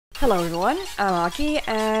Hello everyone, I'm Aki,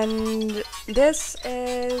 and this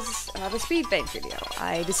is another Speedpaint video.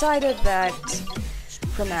 I decided that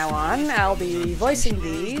from now on I'll be voicing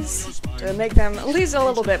these to make them at least a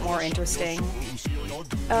little bit more interesting.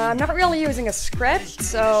 I'm not really using a script,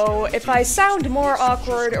 so if I sound more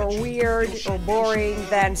awkward or weird or boring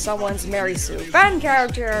than someone's Mary Sue fan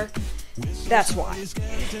character, that's why.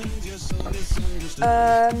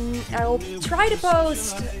 I'll try to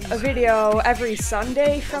post a video every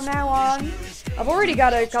Sunday from now on. I've already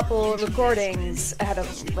got a couple recordings ahead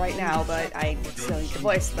of right now, but I still need to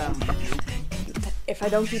voice them. If I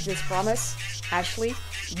don't keep this promise, Ashley,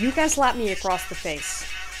 you can slap me across the face.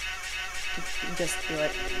 Just do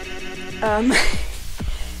it.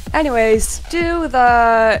 Anyways,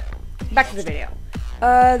 back to the video.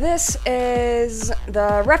 This is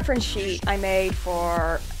the reference sheet I made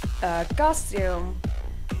for a costume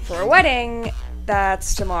for a wedding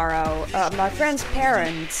that's tomorrow. My friend's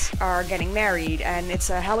parents are getting married and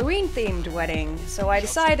it's a Halloween themed wedding, so I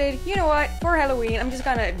decided, you know what, for Halloween I'm just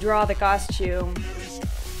gonna draw the costume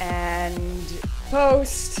and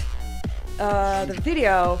post the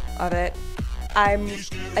video of it. I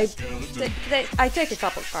take a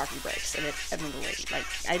couple of coffee breaks admittedly. Like,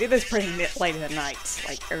 I did this pretty late at night,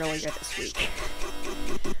 like earlier this week.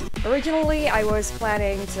 Originally, I was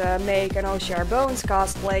planning to make an O'Share Bones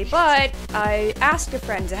cosplay, but I asked a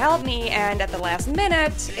friend to help me, and at the last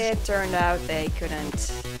minute, it turned out they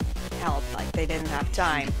couldn't help, like they didn't have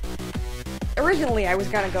time. Originally, I was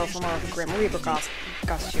gonna go for more of a Grim Reaper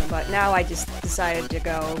costume, but now I just decided to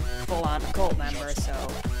go full-on cult member, so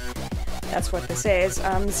that's what this is.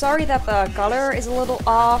 Sorry that the color is a little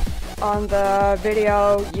off on the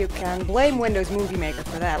video. You can blame Windows Movie Maker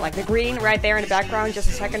for that. Like the green right there in the background just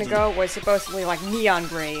a second ago was supposedly like neon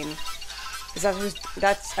green. Because I always put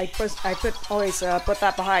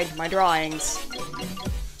that behind my drawings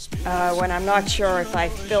when I'm not sure if I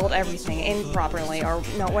filled everything in properly, or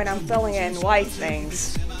no, when I'm filling in white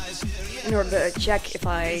things in order to check if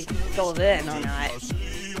I filled it in or not.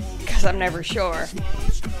 Because I'm never sure.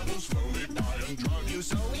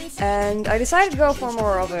 And I decided to go for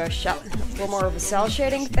more of a cell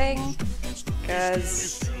shading thing,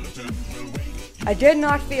 because I did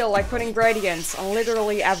not feel like putting gradients on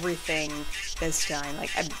literally everything this time.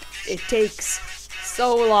 Like, it takes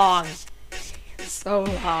so long. So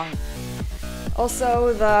long.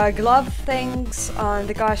 Also, the glove things on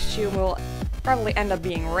the costume will probably end up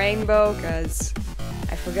being rainbow, because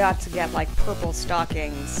I forgot to get, like, purple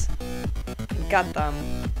stockings. Got them.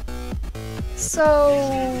 So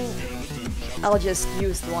I'll just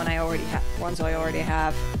use the ones I already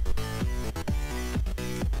have.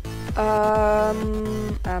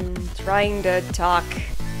 I'm trying to talk.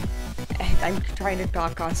 I'm trying to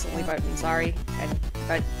talk constantly, but I'm sorry.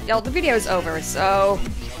 But the video is over, so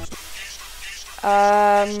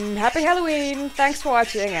happy Halloween! Thanks for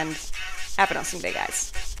watching, and have an awesome day,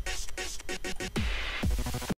 guys.